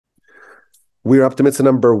We're up to mitzvah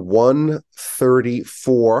number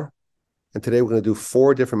 134. And today we're going to do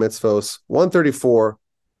 4 different mitzvahs: 134,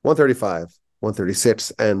 135,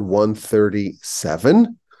 136, and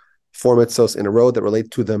 137. 4 mitzvahs in a row that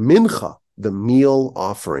relate to the mincha, the meal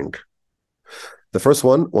offering. The first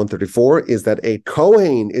one, 134, is that a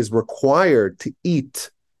Kohen is required to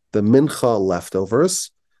eat the mincha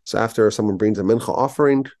leftovers. So after someone brings a mincha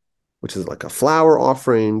offering, which is like a flour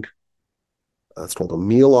offering, it's called a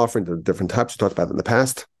meal offering. There are different types. We talked about it in the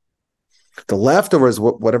past. The leftovers,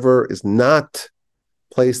 whatever is not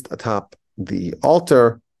placed atop the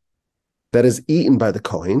altar, that is eaten by the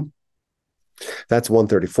Kohen. That's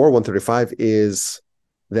 134. 135 is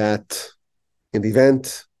that in the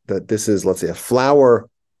event that this is, let's say, a flour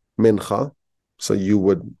mincha, so you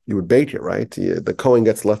would bake it, right? The Kohen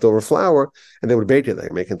gets leftover flour, and they would bake it. They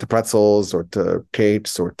make it into pretzels or to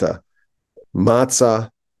cakes or to matzah,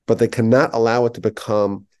 but they cannot allow it to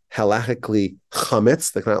become halachically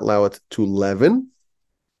chametz. They cannot allow it to leaven.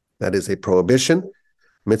 That is a prohibition.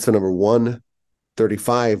 Mitzvah number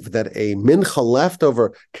 135, that a mincha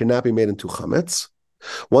leftover cannot be made into chametz.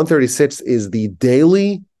 136 is the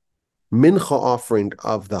daily mincha offering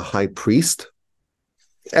of the high priest.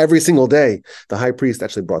 Every single day, the high priest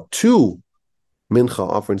actually brought 2 mincha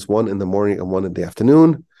offerings, one in the morning and one in the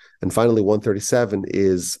afternoon. And finally, 137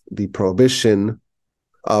 is the prohibition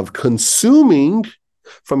of consuming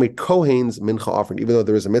from a Kohen's mincha offering, even though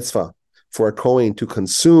there is a mitzvah for a Kohen to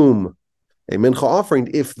consume a mincha offering.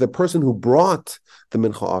 If the person who brought the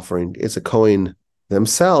mincha offering is a Kohen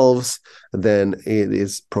themselves, then it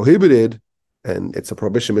is prohibited, and it's a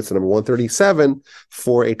prohibition, mitzvah number 137,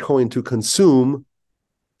 for a Kohen to consume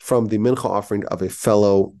from the mincha offering of a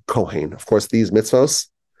fellow Kohen. Of course, these mitzvahs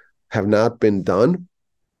have not been done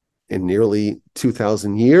in nearly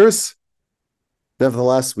 2,000 years.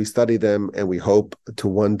 Nevertheless, we study them, and we hope to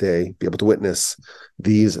one day be able to witness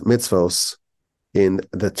these mitzvos in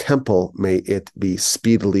the temple. May it be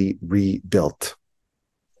speedily rebuilt.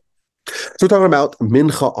 So we're talking about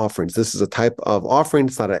mincha offerings. This is a type of offering.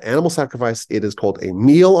 It's not an animal sacrifice. It is called a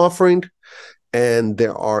meal offering. And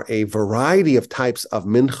there are a variety of types of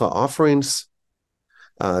mincha offerings.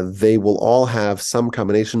 They will all have some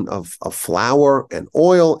combination of flour and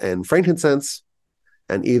oil and frankincense.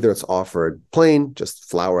 And either it's offered plain, just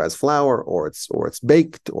flour as flour, or it's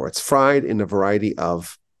baked, or it's fried in a variety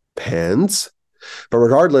of pans. But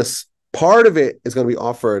regardless, part of it is going to be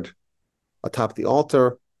offered atop the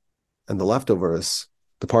altar, and the leftovers,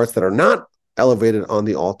 the parts that are not elevated on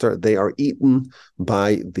the altar, they are eaten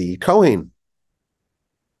by the Kohen.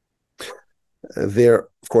 There,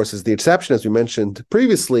 of course, is the exception, as we mentioned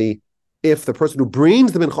previously. If the person who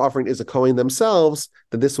brings the mincha offering is a Kohen themselves,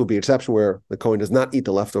 then this will be an exception where the Kohen does not eat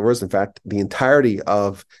the leftovers. In fact, the entirety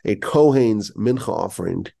of a Kohen's mincha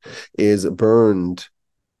offering is burned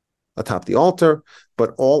atop the altar,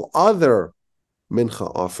 but all other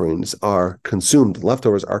mincha offerings are consumed.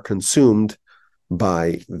 Leftovers are consumed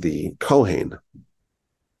by the Kohen.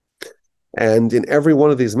 And in every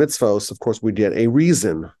one of these mitzvahs, of course, we get a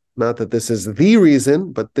reason. Not that this is the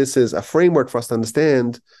reason, but this is a framework for us to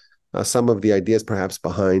understand some of the ideas perhaps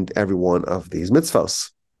behind every one of these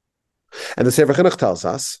mitzvahs. And the Sefer Chinuch tells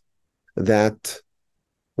us that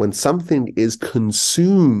when something is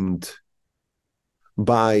consumed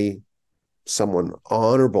by someone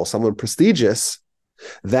honorable, someone prestigious,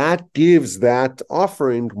 that gives that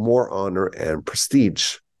offering more honor and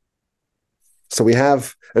prestige. So we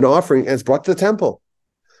have an offering and it's brought to the temple,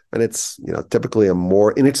 and it's typically a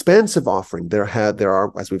more inexpensive offering. There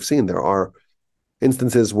are, as we've seen, there are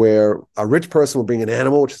instances where a rich person will bring an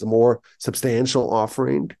animal, which is a more substantial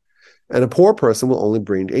offering, and a poor person will only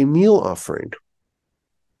bring a meal offering.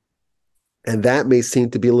 And that may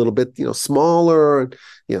seem to be a little bit, smaller,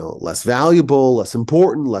 less valuable, less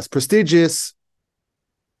important, less prestigious.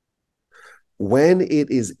 When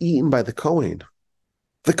it is eaten by the Kohen,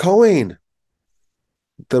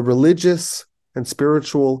 the religious and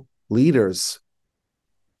spiritual leaders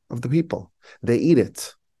of the people, they eat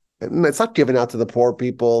it. And it's not given out to the poor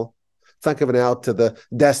people. It's not given out to the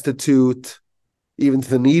destitute, even to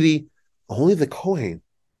the needy. Only the Kohen.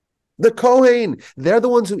 The Kohen, they're the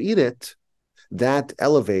ones who eat it. That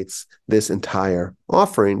elevates this entire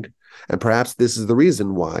offering. And perhaps this is the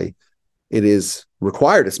reason why it is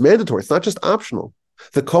required. It's mandatory. It's not just optional.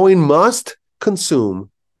 The Kohen must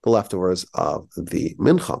consume the leftovers of the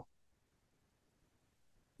mincha.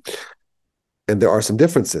 And there are some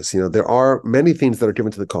differences. There are many things that are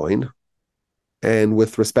given to the Kohen. And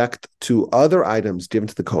with respect to other items given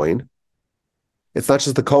to the Kohen, it's not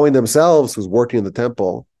just the Kohen themselves who's working in the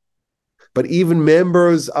temple. but even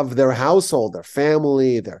members of their household, their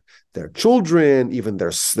family, their children, even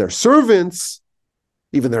their servants,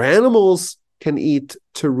 even their animals can eat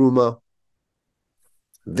teruma.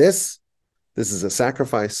 This is a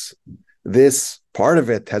sacrifice. This part of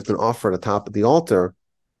it has been offered atop of the altar.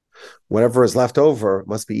 Whatever is left over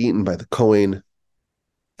must be eaten by the Kohen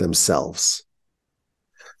themselves.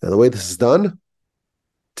 Now, the way this is done,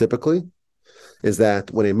 typically, is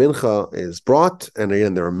that when a mincha is brought, and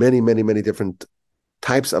again, there are many, many, many different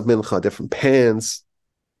types of mincha, different pans,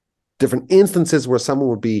 different instances where someone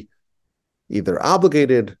would be either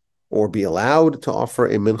obligated or be allowed to offer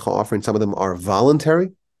a mincha offering. Some of them are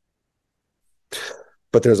voluntary,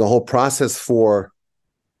 but there's a whole process for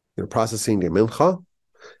processing the mincha.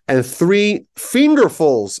 And 3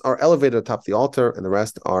 fingerfuls are elevated atop the altar, and the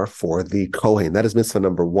rest are for the Kohen. That is mitzvah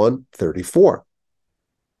number 134.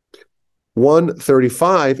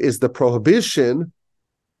 135 is the prohibition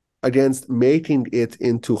against making it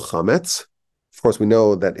into chametz. Of course, we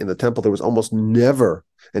know that in the temple there was almost never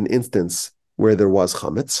an instance where there was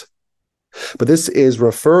chametz. But this is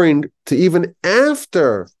referring to even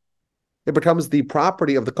after it becomes the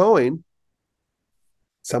property of the Kohen.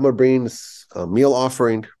 Someone brings a meal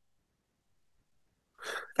offering,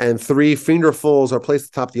 and 3 fingerfuls are placed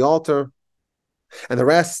atop the altar, and the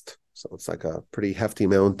rest, so it's like a pretty hefty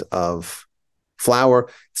amount of flour,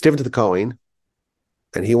 it's given to the Kohen,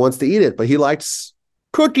 and he wants to eat it, but he likes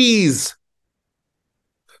cookies.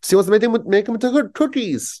 So he wants to make them into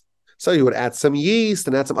cookies. So he would add some yeast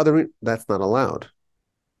and add some other. That's not allowed.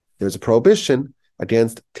 There's a prohibition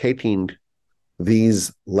against taking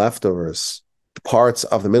these leftovers, the parts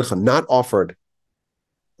of the mincha not offered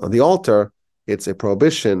on the altar. It's a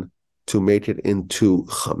prohibition to make it into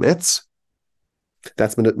chametz.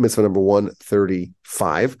 That's mitzvah number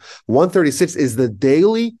 135. 136 is the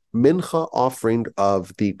daily mincha offering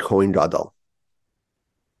of the Kohen Gadol.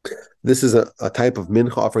 This is a type of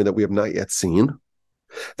mincha offering that we have not yet seen.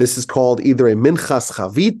 This is called either a minchas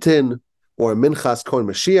chavitin or a minchas Kohen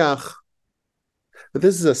Mashiach. But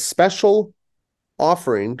this is a special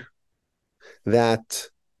offering a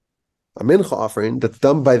mincha offering that's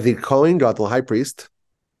done by the Kohen Gadol, high priest.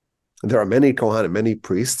 There are many Kohanim, many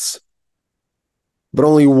priests, but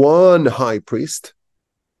only one high priest.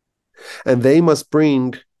 And they must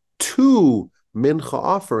bring 2 mincha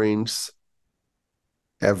offerings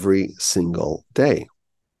every single day.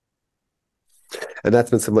 And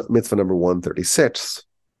that's mitzvah number 136.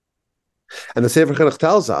 And the Sefer Chinuch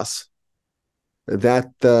tells us that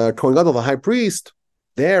the Kohen Gadol, the high priest,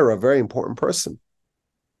 they're a very important person.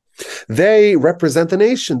 They represent the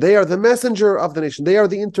nation. They are the messenger of the nation. They are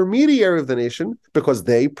the intermediary of the nation because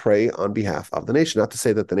they pray on behalf of the nation. Not to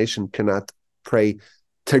say that the nation cannot pray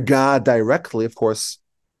to God directly. Of course,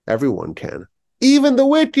 everyone can. Even the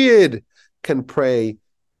wicked can pray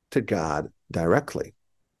to God directly.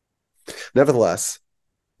 Nevertheless,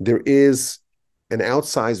 there is an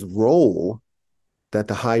outsized role that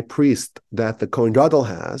the high priest, that the Kohen Gadol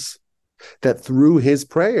has, that through his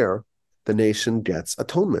prayer, the nation gets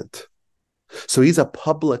atonement. So he's a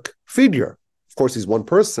public figure. Of course, he's one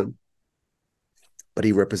person, but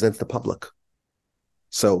he represents the public.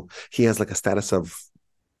 So he has like a status of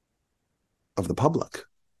the public.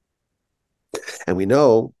 And we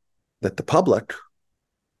know that the public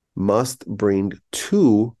must bring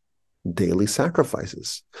 2 daily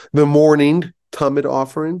sacrifices. The morning Tamid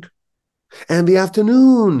offering and the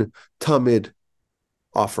afternoon Tamid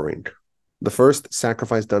offering. The first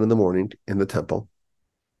sacrifice done in the morning in the temple.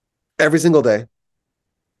 Every single day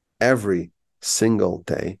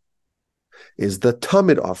is the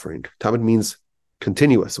Tamid offering. Tamid means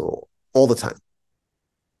continuous or all the time.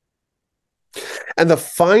 And the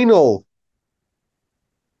final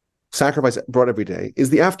sacrifice brought every day is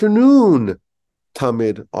the afternoon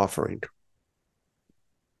Tamid offering.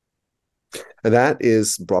 And that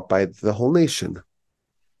is brought by the whole nation.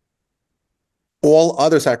 All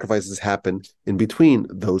other sacrifices happen in between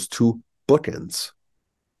those 2 bookends.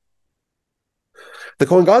 The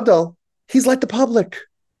Kohen Gadol, he's like the public.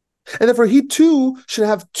 And therefore he too should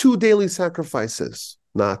have 2 daily sacrifices,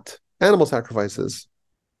 not animal sacrifices.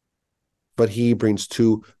 But he brings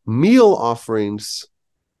 2 meal offerings,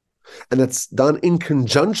 and that's done in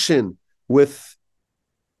conjunction with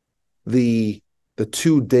the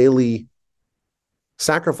 2 daily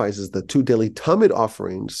sacrifices, the 2 daily Tamid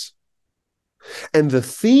offerings. And the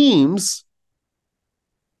themes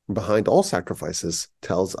behind all sacrifices,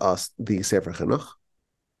 tells us the Sefer Chinuch,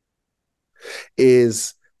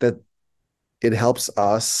 is that it helps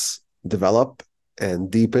us develop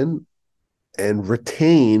and deepen and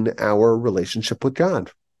retain our relationship with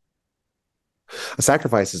God. A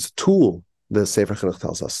sacrifice is a tool, the Sefer Chinuch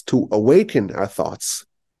tells us, to awaken our thoughts.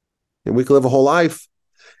 And we can live a whole life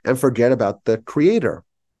and forget about the Creator.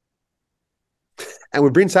 And we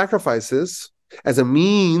bring sacrifices as a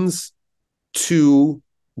means to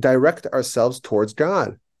direct ourselves towards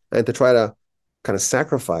God and to try to kind of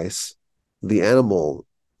sacrifice the animal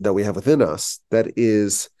that we have within us that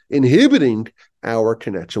is inhibiting our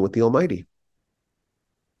connection with the Almighty.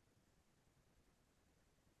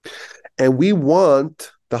 And we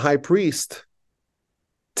want the high priest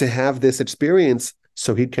to have this experience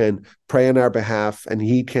so he can pray on our behalf and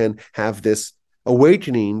he can have this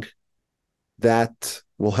awakening that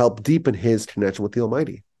will help deepen his connection with the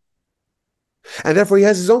Almighty. And therefore he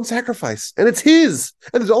has his own sacrifice, and it's his.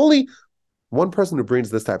 And there's only one person who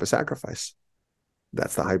brings this type of sacrifice.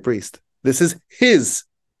 That's the high priest. This is his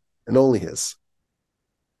and only his.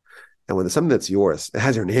 And when there's something that's yours, it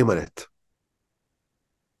has your name on it.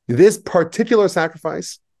 This particular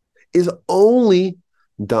sacrifice is only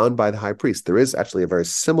done by the high priest. There is actually a very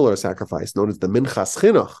similar sacrifice known as the Minchas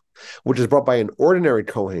Chinuch, which is brought by an ordinary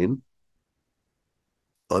Kohen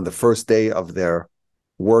on the first day of their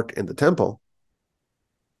work in the temple.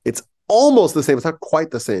 It's almost the same, it's not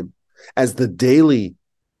quite the same as the daily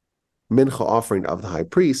mincha offering of the high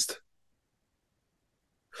priest.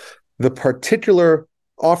 The particular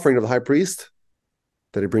offering of the high priest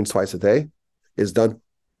that he brings twice a day is done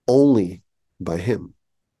only by him.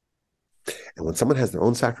 And when someone has their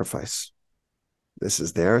own sacrifice, this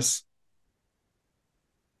is theirs.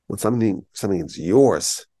 When something is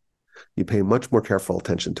yours, you pay much more careful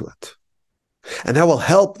attention to it. And that will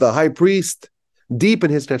help the high priest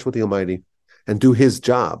deepen his connection with the Almighty and do his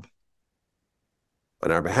job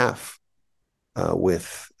on our behalf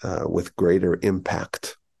with greater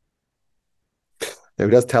impact. Now,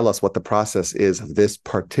 he does tell us what the process is of this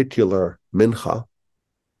particular mincha.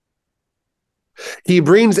 He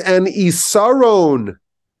brings an isaron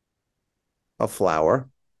of flour.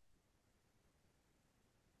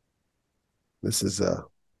 This is a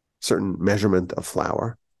certain measurement of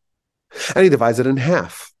flour. And he divides it in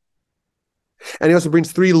half. And he also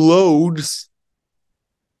brings 3 loads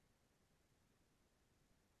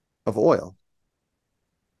of oil.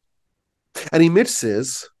 And he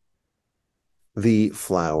mixes the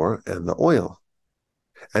flour and the oil.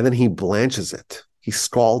 And then he blanches it. He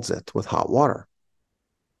scalds it with hot water.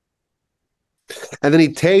 And then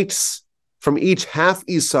he takes from each half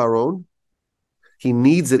isaron, he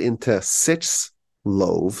kneads it into 6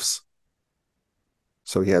 loaves.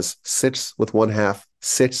 So he has 6 with one half,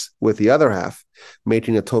 6 with the other half,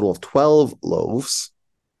 making a total of 12 loaves.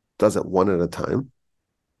 Does it one at a time.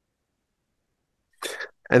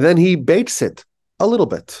 And then he bakes it a little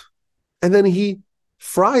bit. And then he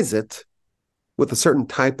fries it with a certain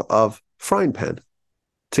type of frying pan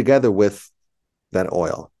together with that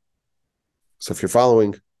oil. So if you're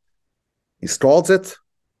following, he scalds it,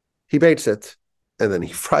 he bakes it, and then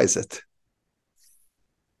he fries it.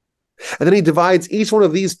 And then he divides each one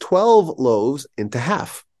of these 12 loaves into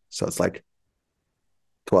half. So it's like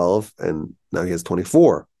 12, and now he has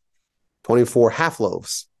 24 half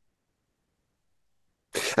loaves.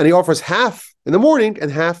 And he offers half in the morning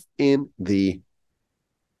and half in the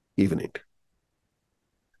evening.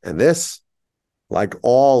 And this, like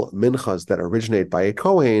all minchas that originate by a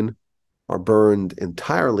Kohen, are burned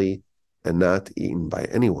entirely and not eaten by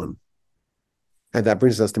anyone. And that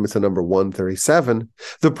brings us to mitzvah number 137,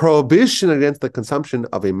 the prohibition against the consumption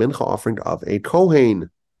of a mincha offering of a Kohen.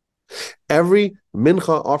 Every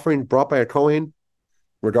mincha offering brought by a Kohen,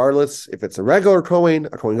 regardless if it's a regular Kohen,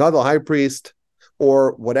 a Kohen Gadol, high priest,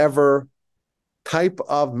 or whatever type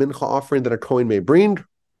of mincha offering that a Kohen may bring,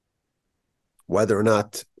 whether or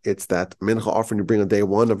not it's that mincha offering you bring on day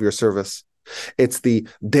 1 of your service, it's the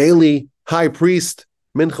daily high priest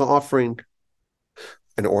mincha offering.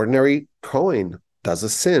 An ordinary Kohen does a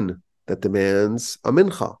sin that demands a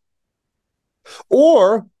mincha.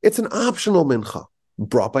 Or it's an optional mincha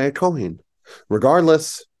brought by a Kohen.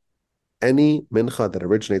 Regardless, any mincha that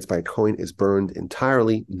originates by a Kohen is burned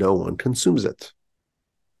entirely. No one consumes it.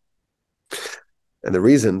 And the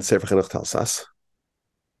reason Sefer Chinuch tells us,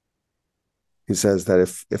 he says that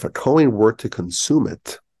if a Kohen were to consume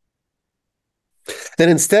it, then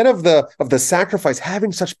instead of the sacrifice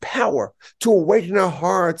having such power to awaken our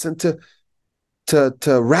hearts and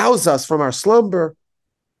to rouse us from our slumber,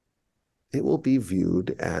 it will be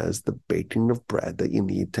viewed as the baking of bread that you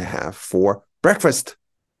need to have for breakfast.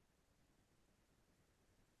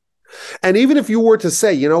 And even if you were to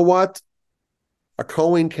say, you know what, a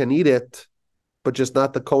Kohen can eat it, but just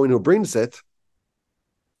not the Kohen who brings it,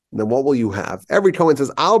 then what will you have? Every Kohen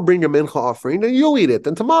says, I'll bring a mincha offering and you'll eat it.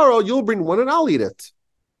 And tomorrow you'll bring one and I'll eat it.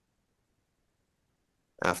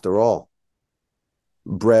 After all,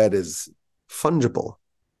 bread is fungible.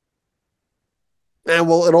 And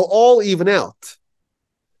well, it'll all even out.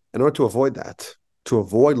 In order to avoid that, to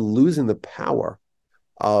avoid losing the power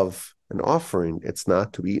of an offering, it's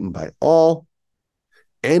not to be eaten by all.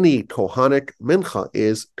 Any Kohanic mincha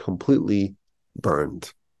is completely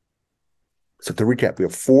burned. So to recap, we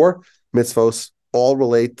have 4 mitzvos, all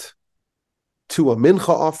relate to a mincha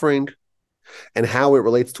offering and how it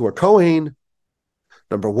relates to a Kohen.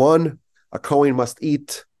 Number 1, a Kohen must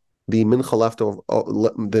eat the mincha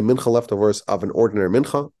leftovers of an ordinary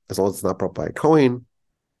mincha, as long as it's not brought by a Kohen.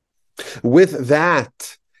 With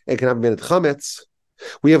that, it can have minute chametz.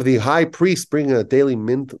 We have the high priest bringing a daily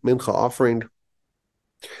mincha offering.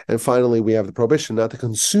 And finally, we have the prohibition not to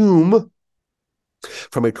consume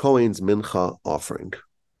from a Kohen's mincha offering.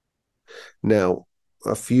 Now,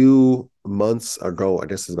 a few months ago, I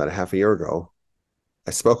guess it's about a half a year ago,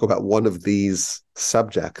 I spoke about one of these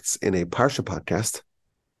subjects in a Parsha podcast.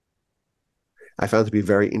 I found it to be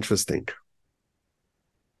very interesting.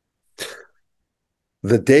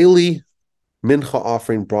 The daily mincha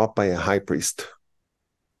offering brought by a high priest,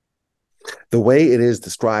 the way it is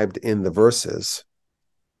described in the verses,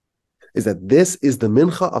 is that this is the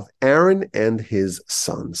mincha of Aaron and his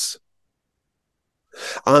sons.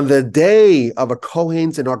 On the day of a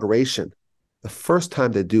Kohen's inauguration, the first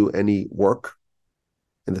time they do any work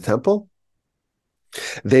in the temple,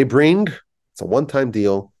 they bring, it's a one-time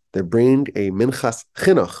deal, they bring a minchas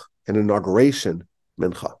chinuch, an inauguration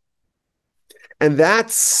mincha. And that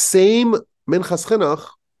same minchas chinuch,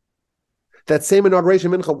 that same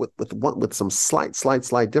inauguration mincha with some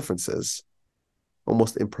slight differences,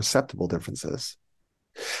 almost imperceptible differences,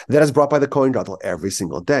 that is brought by the Kohen Gadol every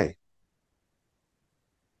single day.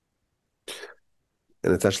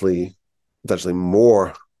 And it's actually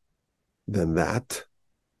more than that,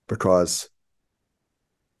 because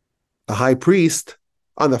a high priest,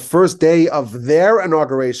 on the first day of their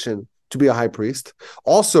inauguration to be a high priest,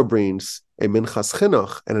 also brings a minchas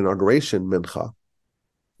chinuch, an inauguration mincha,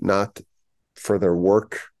 not for their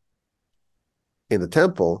work in the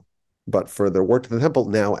temple, but for their work in the temple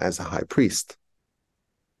now as a high priest.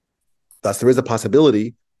 Thus, there is a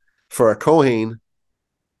possibility for a Kohen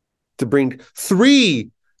to bring 3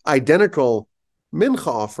 identical mincha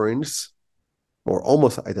offerings, or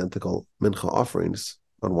almost identical mincha offerings,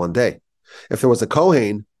 on one day. If there was a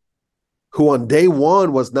Kohen who on day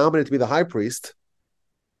 1 was nominated to be the high priest,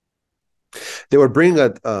 they would bring a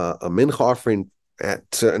mincha offering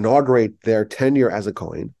to inaugurate their tenure as a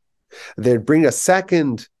Kohen. They'd bring a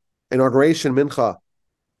second inauguration mincha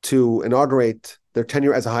to inaugurate their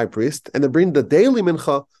tenure as a high priest, and then bring the daily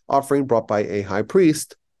mincha offering brought by a high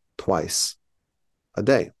priest twice a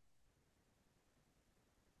day.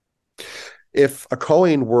 If a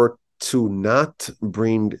Kohen were to not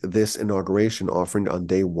bring this inauguration offering on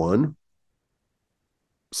day 1,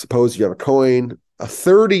 suppose you have a Kohen, a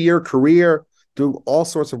 30-year career, doing all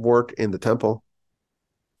sorts of work in the temple.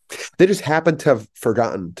 They just happen to have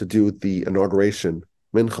forgotten to do the inauguration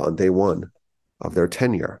mincha on day 1 of their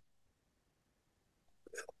tenure.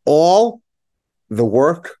 All the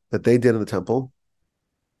work that they did in the temple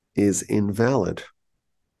is invalid.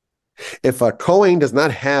 If a Kohen does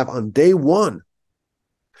not have on day 1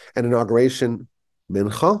 an inauguration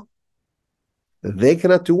mincha, they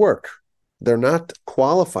cannot do work. They're not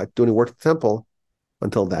qualified to do any work at the temple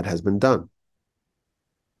until that has been done.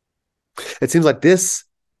 It seems like this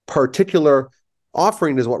particular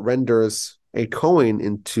offering is what renders a Kohen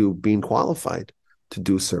into being qualified to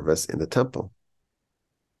do service in the temple.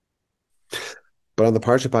 But on the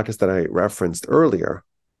Parsha podcast that I referenced earlier,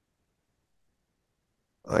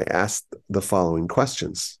 I asked the following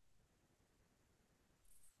questions.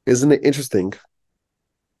 Isn't it interesting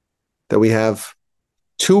that we have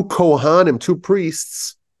 2 Kohanim, 2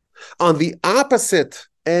 priests, on the opposite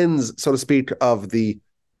ends, so to speak, of the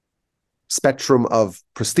spectrum of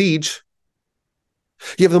prestige?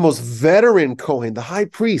 You have the most veteran Kohen, the high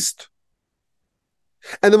priest,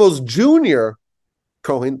 and the most junior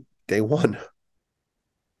Kohen, day 1,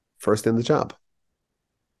 first in the job.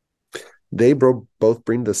 They both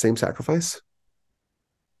bring the same sacrifice.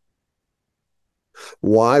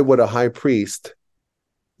 Why would a high priest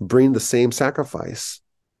bring the same sacrifice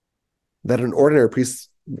that an ordinary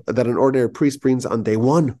priest brings on day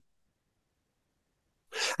 1? And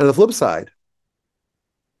on the flip side,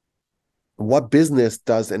 what business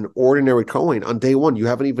does an ordinary Kohen on day 1, you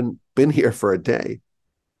haven't even been here for a day,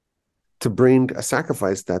 to bring a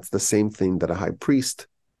sacrifice that's the same thing that a high priest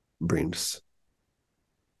brings?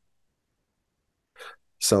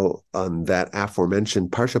 So on that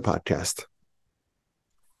aforementioned Parsha podcast,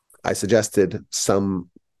 I suggested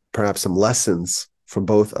perhaps some lessons from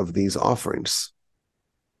both of these offerings.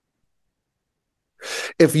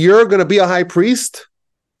 If you're going to be a high priest,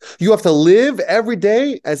 you have to live every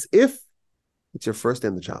day as if it's your first day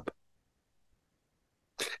on the job.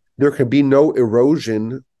 There can be no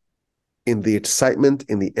erosion in the excitement,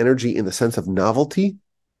 in the energy, in the sense of novelty.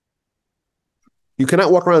 You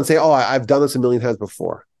cannot walk around and say, oh, I've done this a million times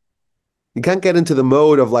before. You can't get into the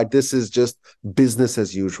mode of like, this is just business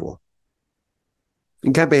as usual.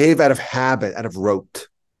 You can't behave out of habit, out of rote.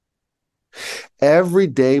 Every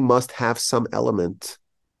day must have some element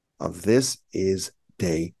of this is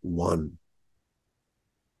day one.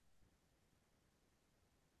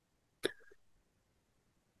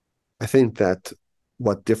 I think that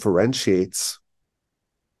what differentiates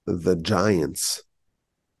the giants,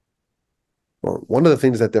 or one of the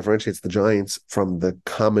things that differentiates the giants from the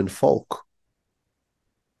common folk,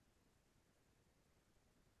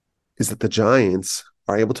 is that the giants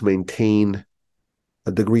are able to maintain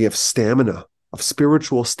a degree of stamina, of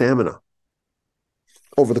spiritual stamina,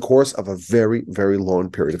 over the course of a very, very long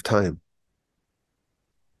period of time.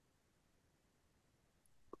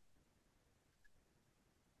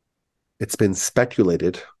 It's been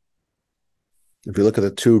speculated, if you look at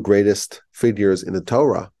the two greatest figures in the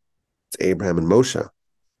Torah, it's Abraham and Moshe.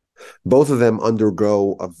 Both of them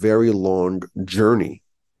undergo a very long journey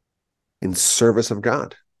in service of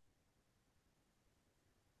God.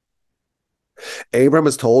 Abraham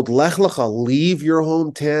is told, Lech lecha, leave your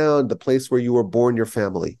hometown, the place where you were born, your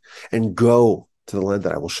family, and go to the land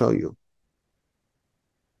that I will show you.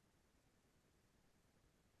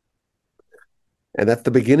 And that's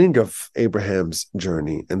the beginning of Abraham's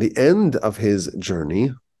journey. And the end of his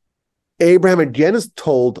journey, Abraham again is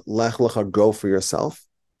told, Lech lecha, go for yourself.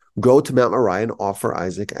 Go to Mount Moriah and offer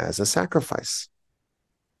Isaac as a sacrifice.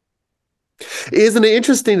 Isn't it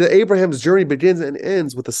interesting that Abraham's journey begins and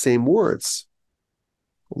ends with the same words?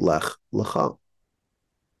 Lech lecha.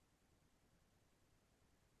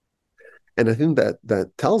 And I think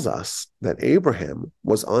that tells us that Abraham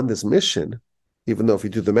was on this mission, even though if you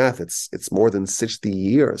do the math, it's more than 60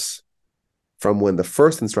 years from when the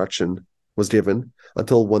first instruction was given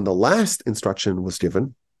until when the last instruction was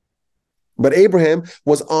given. But Abraham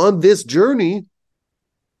was on this journey,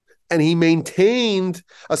 and he maintained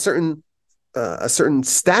a certain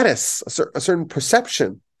status, a certain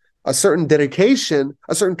perception, a certain dedication,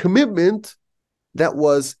 a certain commitment that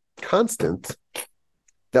was constant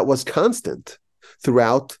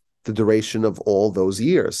throughout the duration of all those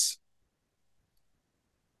years.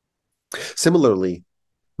 Similarly,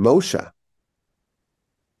 Moshe,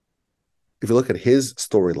 if you look at his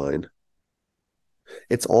storyline,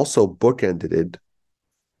 it's also bookended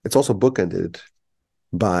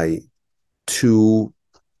by two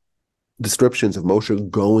descriptions of Moshe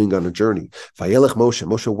going on a journey. Vayelech Moshe,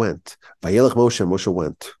 Moshe went. Vayelech Moshe, Moshe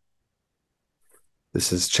went.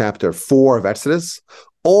 This is chapter 4 of Exodus,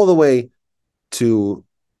 all the way to,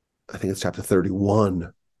 I think it's chapter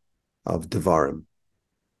 31 of Devarim.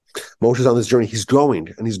 Moshe's on this journey. He's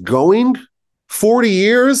going 40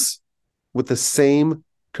 years with the same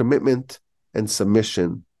commitment and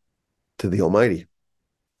submission to the Almighty.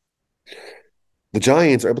 The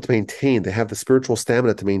giants are able to maintain, they have the spiritual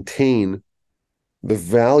stamina to maintain the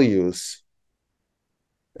values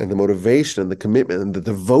and the motivation and the commitment and the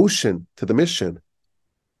devotion to the mission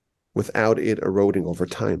without it eroding over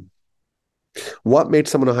time. What made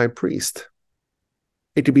someone a high priest?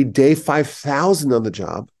 It could be day 5,000 on the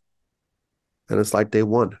job, and it's like day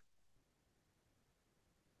 1.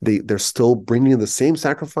 They're still bringing the same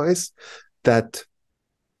sacrifice that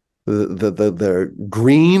the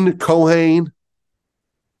green Kohen,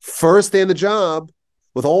 first day on the job,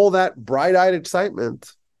 with all that bright-eyed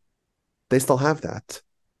excitement, they still have that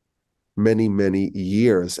many, many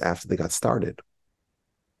years after they got started.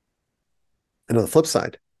 And on the flip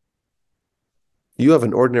side, you have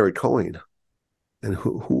an ordinary Kohen, and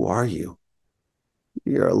who are you?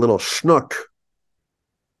 You're a little schnook.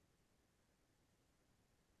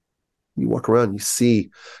 You walk around, you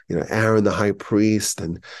see, Aaron the high priest,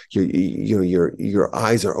 and your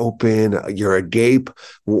eyes are open, you're agape,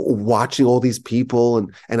 watching all these people,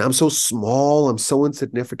 and I'm so small, I'm so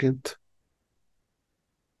insignificant.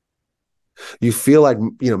 You feel like,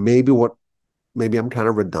 maybe I'm kind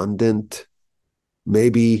of redundant.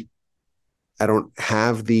 Maybe I don't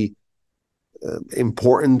have the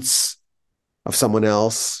importance of someone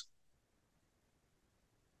else.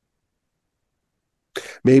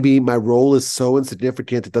 Maybe my role is so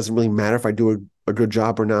insignificant, it doesn't really matter if I do a good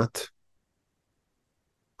job or not.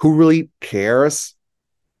 Who really cares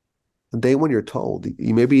On day one, you're told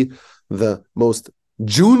you may be the most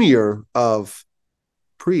junior of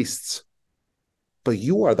priests, but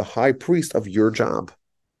you are the high priest of your job.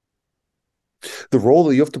 The role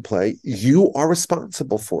that you have to play, you are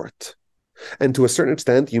responsible for it. And to a certain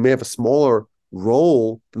extent, you may have a smaller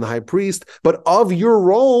role than the high priest, but of your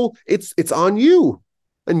role, it's on you.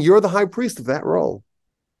 And you're the high priest of that role.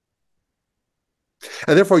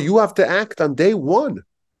 And therefore, you have to act on day one.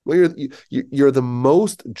 You're the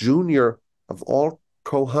most junior of all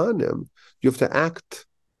Kohanim. You have to act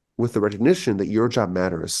with the recognition that your job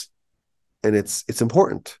matters. And it's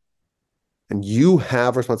important. And you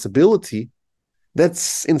have responsibility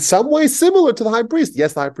that's in some way similar to the high priest.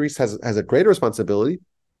 Yes, the high priest has a greater responsibility,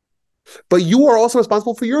 but you are also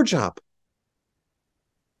responsible for your job.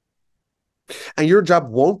 And your job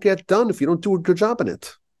won't get done if you don't do a good job in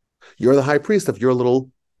it. You're the high priest of your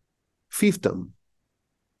little fiefdom,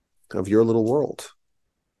 of your little world.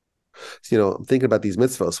 So, I'm thinking about these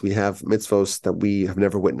mitzvahs. We have mitzvahs that we have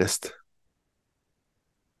never witnessed.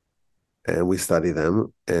 And we study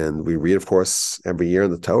them. And we read, of course, every year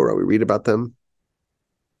in the Torah, we read about them.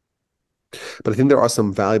 But I think there are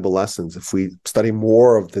some valuable lessons. If we study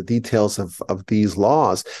more of the details of these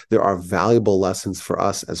laws, there are valuable lessons for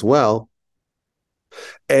us as well.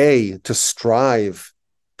 To strive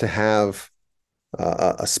to have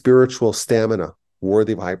a spiritual stamina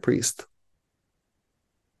worthy of a high priest.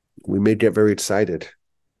 We may get very excited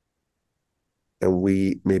and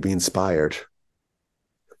we may be inspired,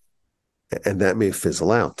 and that may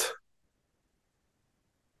fizzle out.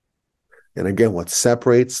 And again, what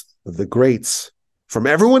separates the greats from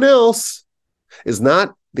everyone else is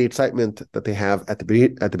not the excitement that they have at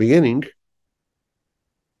the beginning,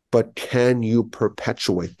 but can you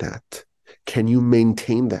perpetuate that? Can you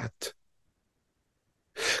maintain that?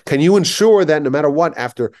 Can you ensure that no matter what,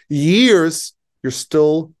 after years, you're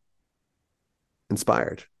still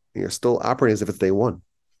inspired? You're still operating as if it's day one.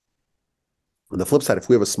 On the flip side, if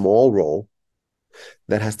we have a small role,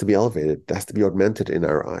 that has to be elevated, that has to be augmented in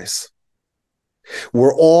our eyes.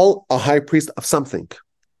 We're all a high priest of something.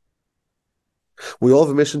 We all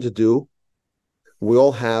have a mission to do. We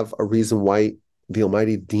all have a reason why the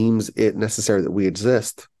Almighty deems it necessary that we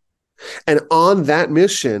exist. And on that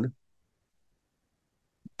mission,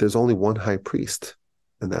 there's only one high priest,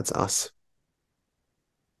 and that's us.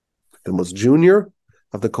 The most junior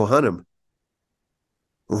of the Kohanim.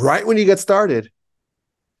 Right when you get started,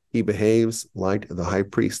 he behaves like the high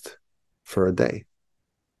priest for a day.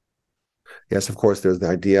 Yes, of course, there's the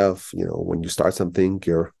idea of, when you start something,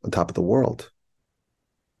 you're on top of the world.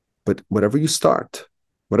 But whatever you start,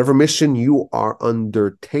 whatever mission you are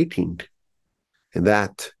undertaking, and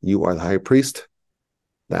that you are the high priest,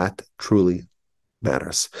 that truly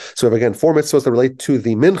matters. So we have, again, 4 mitzvahs that relate to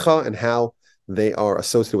the mincha and how they are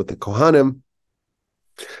associated with the Kohanim.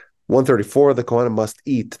 134, the Kohanim must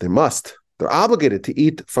eat. They're obligated to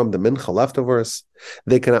eat from the mincha leftovers.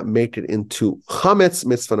 They cannot make it into chametz,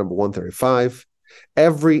 mitzvah number 135.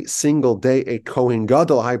 Every single day, a Kohen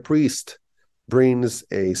Gadol, high priest, brings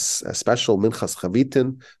a special minchas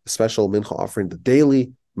chavitin, a special mincha offering, the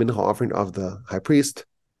daily mincha offering of the high priest.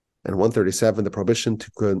 And 137, the prohibition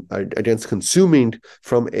against consuming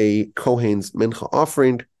from a Kohen's mincha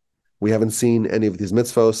offering. We haven't seen any of these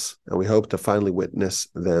mitzvos, and we hope to finally witness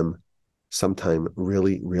them sometime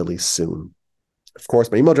really, really soon. Of course,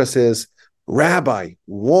 my email address is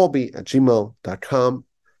rabbiwolbe@gmail.com.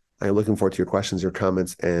 I am looking forward to your questions, your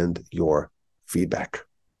comments, and your feedback.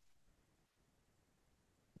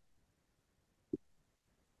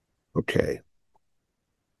 Okay.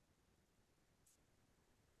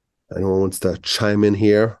 Anyone wants to chime in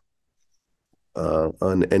here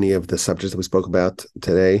on any of the subjects that we spoke about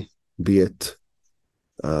today, be it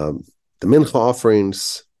the mincha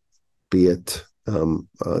offerings, be it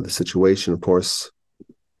the situation, of course,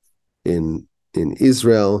 in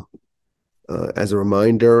Israel. As a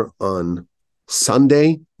reminder, on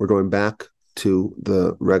Sunday, we're going back to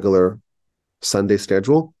the regular Sunday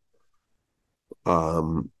schedule.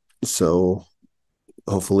 So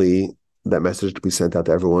hopefully that message to be sent out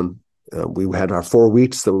to everyone. We had our 4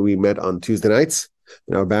 weeks that we met on Tuesday nights.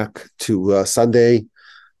 Now we're back to Sunday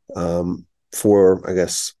for, I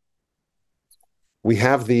guess, we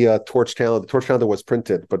have the Torch calendar. The Torch calendar was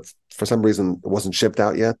printed, but for some reason it wasn't shipped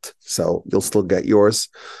out yet. So you'll still get yours.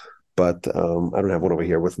 But I don't have one over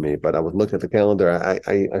here with me. But I was looking at the calendar.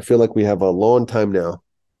 I feel like we have a long time now.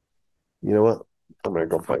 You know what? I'm going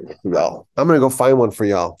to go find one for y'all. I'm going to go find one for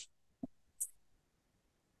y'all.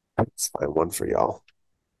 Let's find one for y'all.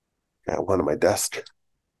 Got one on my desk.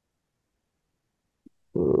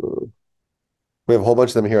 We have a whole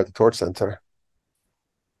bunch of them here at the Torch Center.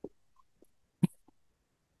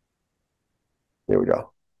 Here we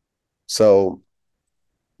go. So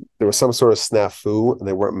there was some sort of snafu and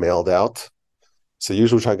they weren't mailed out. So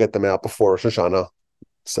usually we try to get them out before Rosh Hashanah.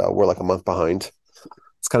 So we're like a month behind.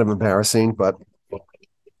 It's kind of embarrassing, but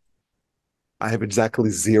I have exactly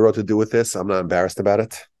zero to do with this. I'm not embarrassed about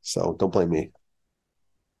it. So don't blame me.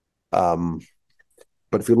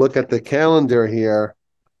 But if you look at the calendar here,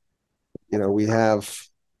 we have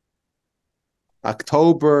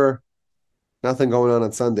October, nothing going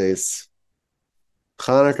on Sundays.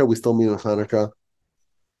 Hanukkah, we still meet on Hanukkah.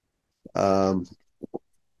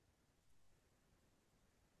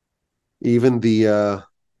 Even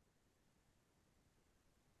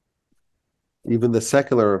the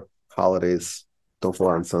secular holidays don't fall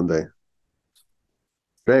on Sunday.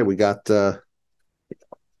 Okay, we got 2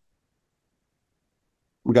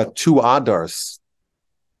 Adars.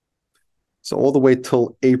 So all the way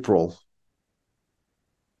till April.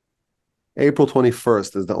 April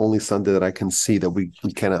 21st is the only Sunday that I can see that we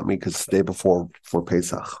cannot meet because it's the day before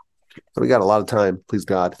Pesach. So we got a lot of time, please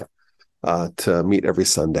God, to meet every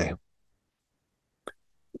Sunday.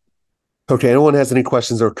 Okay, anyone has any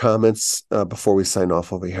questions or comments before we sign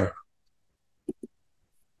off over here?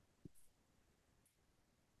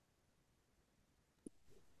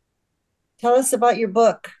 Tell us about your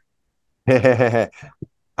book. I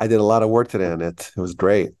did a lot of work today on it. It was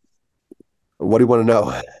great. What do you want to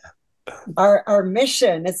know? Our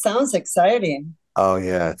mission. It sounds exciting. Oh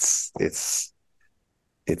yeah, it's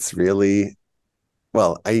really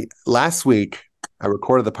well. Last week I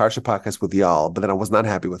recorded the Parsha podcast with y'all, but then I was not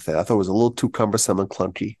happy with it. I thought it was a little too cumbersome and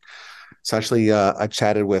clunky. So actually, I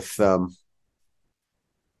chatted with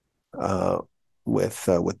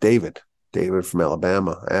David from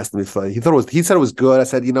Alabama. I asked him if he said it was good. I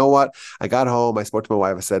said, you know what? I got home. I spoke to my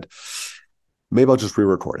wife. I said, maybe I'll just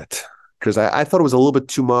re-record it because I thought it was a little bit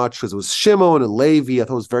too much because it was Shimon and Levi. I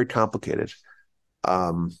thought it was very complicated.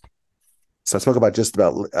 So I spoke about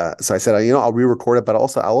so I said, I'll re-record it, but I'll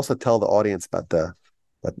also tell the audience about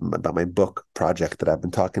my book project that I've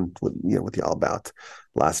been talking with y'all about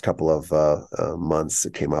last couple of months.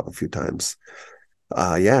 It came up a few times.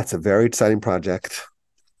 It's a very exciting project.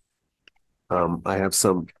 I have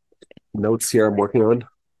some notes here I'm working on.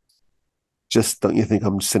 Just don't you think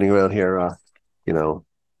I'm sitting around here,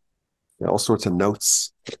 all sorts of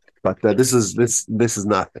notes. But this is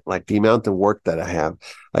not like the amount of work that I have.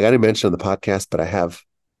 Like I didn't mention on the podcast, but I have,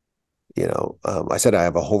 I said I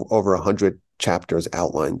have over 100 chapters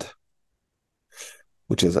outlined,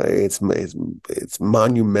 which is it's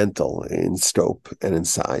monumental in scope and in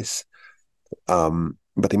size. But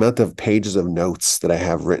the amount of pages of notes that I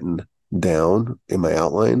have written down in my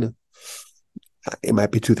outline, it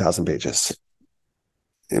might be 2,000 pages.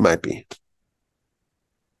 It might be.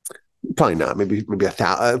 Probably not. Maybe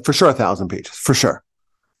 1,000. For sure, 1,000 pages. For sure.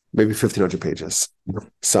 Maybe 1,500 pages.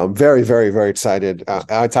 So I'm very, very, very excited.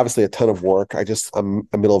 It's obviously a ton of work. I'm in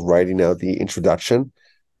the middle of writing now the introduction,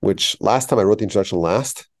 which last time I wrote the introduction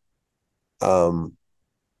last. But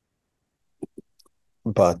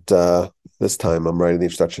this time I'm writing the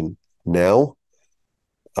introduction now.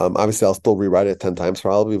 Obviously, I'll still rewrite it 10 times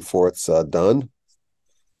probably before it's done.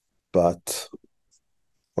 But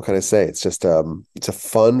what can I say? It's just it's a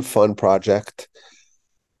fun project.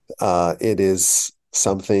 It is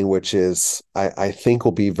something which is I think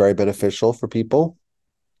will be very beneficial for people.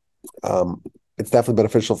 It's definitely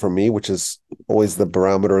beneficial for me, which is always the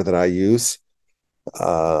barometer that I use.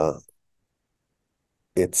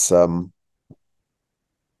 It's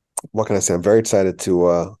what can I say? I'm very excited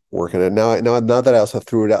to work on it now. Now that I also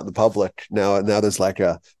threw it out in the public, now there's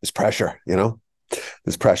there's pressure,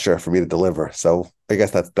 there's pressure for me to deliver. So I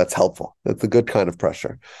guess that's helpful. That's a good kind of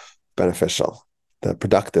pressure, beneficial, the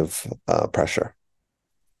productive pressure.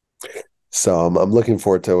 So I'm looking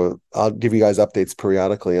forward to. I'll give you guys updates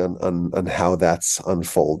periodically on how that's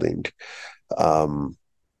unfolding.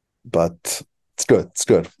 But it's good. It's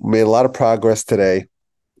good. We made a lot of progress today.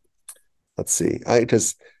 Let's see.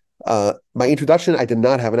 My introduction, I did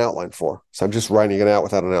not have an outline for, so I'm just writing it out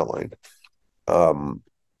without an outline.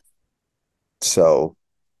 So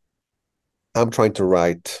I'm trying to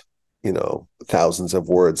write, thousands of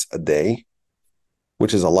words a day,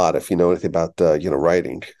 which is a lot if you know anything about,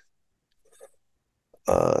 writing.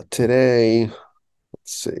 Today, let's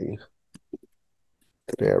see.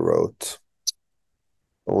 Today I wrote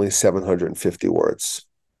only 750 words.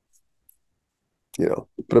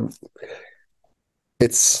 But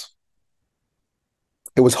it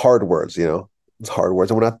was hard words, it was hard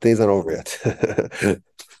words, and the day's not over yet.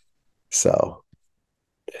 So,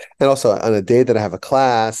 and also on a day that I have a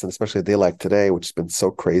class, and especially a day like today, which has been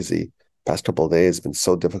so crazy, past couple of days, been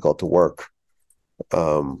so difficult to work.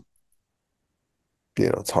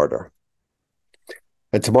 it's harder.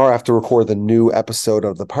 And tomorrow I have to record the new episode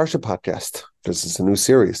of the Parsha podcast because it's a new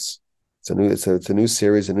series. It's a new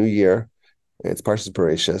series, a new year. It's Parshas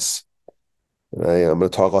Bereshis. And I'm going to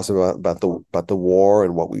talk also about the war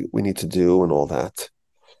and what we need to do and all that.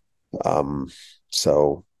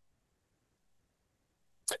 So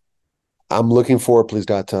I'm looking forward, please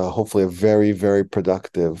God, to hopefully a very, very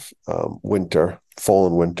productive fall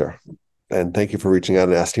and winter. And thank you for reaching out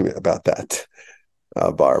and asking me about that,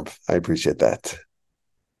 Barb. I appreciate that.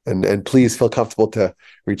 And please feel comfortable to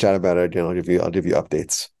reach out about it again. I'll give you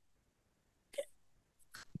updates.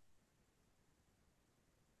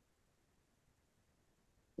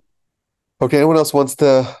 Okay, anyone else wants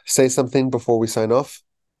to say something before we sign off?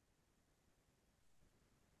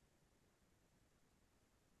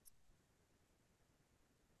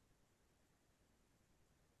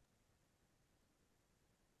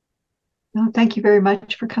 No, thank you very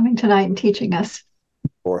much for coming tonight and teaching us. Of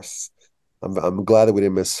course. I'm glad that we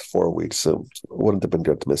didn't miss 4 weeks. So it wouldn't have been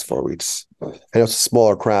good to miss 4 weeks. I know it's a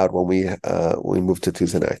smaller crowd when we moved to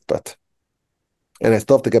Tuesday night, and I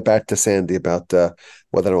still have to get back to Sandy about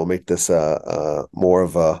whether I'll make this more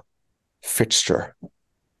of a fixture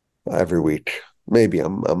every week. Maybe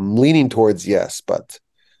I'm leaning towards yes, but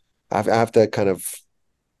I have to kind of.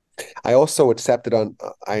 I also accepted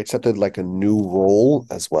like a new role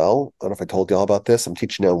as well. I don't know if I told you all about this. I'm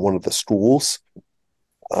teaching at one of the schools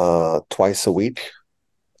twice a week.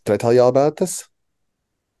 Did I tell you all about this?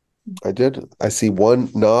 I did. I see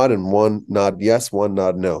one nod and one nod yes, one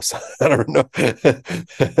nod no. So I don't know.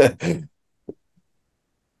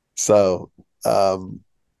 So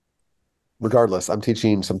regardless, I'm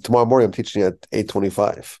teaching tomorrow morning. I'm teaching at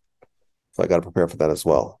 8:25. So I got to prepare for that as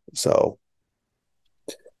well. So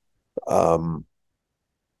thank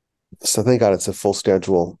God it's a full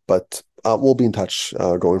schedule, but we'll be in touch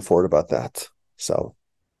going forward about that. So.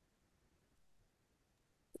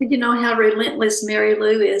 You know how relentless Mary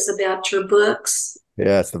Lou is about your books?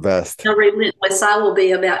 Yeah, it's the best. How relentless I will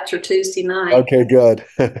be about your Tuesday night. Okay, good.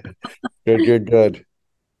 Good.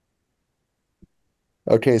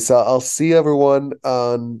 Okay, so I'll see everyone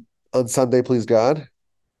on Sunday, please God.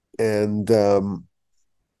 And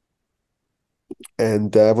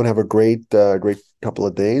everyone have a great couple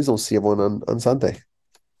of days. We'll see everyone on Sunday.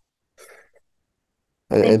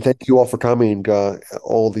 And thank you all for coming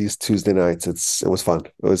all these Tuesday nights. It was fun.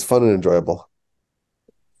 It was fun and enjoyable.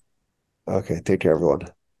 Okay, take care, everyone.